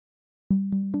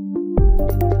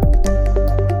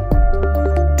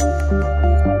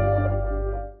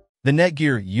The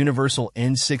NETGEAR Universal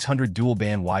N600 Dual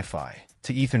Band Wi-Fi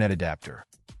to Ethernet adapter,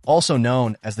 also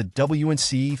known as the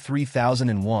WNC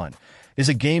 3001, is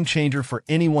a game-changer for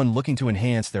anyone looking to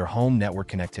enhance their home network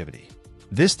connectivity.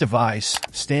 This device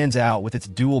stands out with its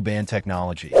dual-band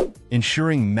technology,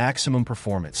 ensuring maximum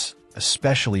performance,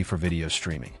 especially for video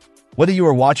streaming. Whether you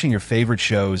are watching your favorite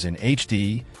shows in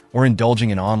HD or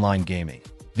indulging in online gaming,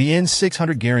 the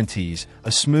N600 guarantees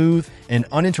a smooth and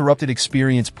uninterrupted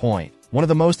experience. One of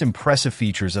the most impressive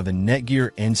features of the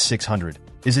NETGEAR N600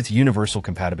 is its universal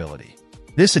compatibility.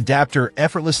 This adapter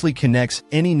effortlessly connects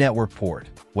any network port,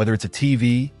 whether it's a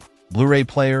TV, Blu-ray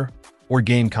player, or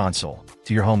game console,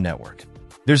 to your home network.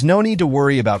 There's no need to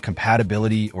worry about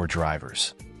compatibility or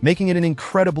drivers, making it an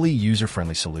incredibly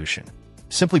user-friendly solution.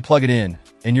 Simply plug it in,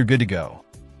 and you're good to go.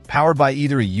 Powered by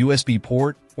either a USB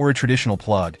port or a traditional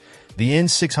plug, the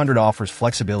N600 offers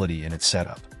flexibility in its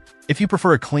setup. If you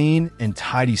prefer a clean and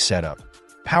tidy setup,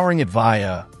 powering it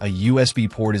via a USB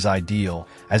port is ideal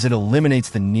as it eliminates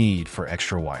the need for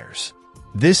extra wires.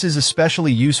 This is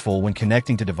especially useful when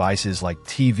connecting to devices like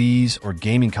TVs or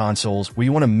gaming consoles where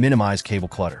you want to minimize cable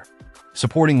clutter.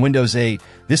 Supporting Windows 8,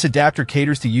 this adapter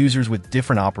caters to users with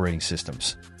different operating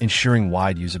systems, ensuring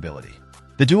wide usability.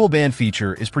 The dual band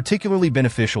feature is particularly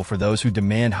beneficial for those who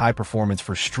demand high performance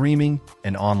for streaming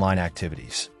and online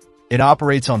activities. It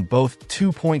operates on both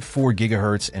 2.4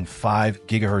 GHz and 5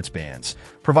 GHz bands,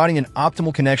 providing an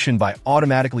optimal connection by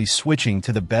automatically switching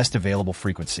to the best available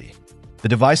frequency. The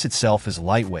device itself is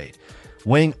lightweight,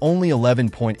 weighing only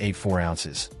 11.84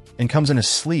 ounces, and comes in a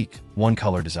sleek,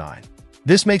 one-color design.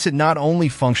 This makes it not only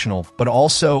functional, but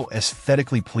also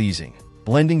aesthetically pleasing,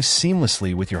 blending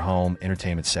seamlessly with your home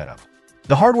entertainment setup.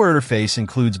 The hardware interface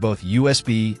includes both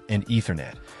USB and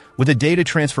Ethernet, with a data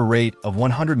transfer rate of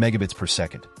 100 megabits per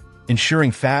second,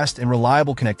 ensuring fast and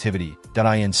reliable connectivity.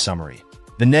 In summary,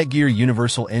 the NETGEAR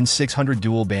Universal N600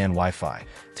 Dual Band Wi-Fi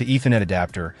to Ethernet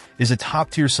adapter is a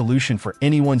top-tier solution for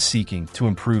anyone seeking to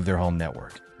improve their home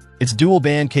network. Its dual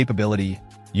band capability,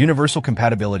 universal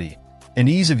compatibility, and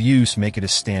ease of use make it a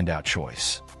standout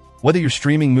choice. Whether you're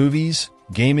streaming movies,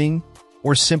 gaming,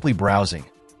 or simply browsing,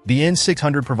 the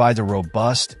N600 provides a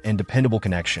robust and dependable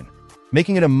connection,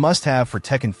 making it a must-have for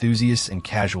tech enthusiasts and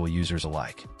casual users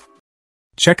alike.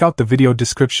 Check out the video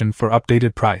description for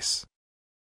updated price.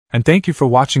 And thank you for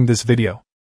watching this video.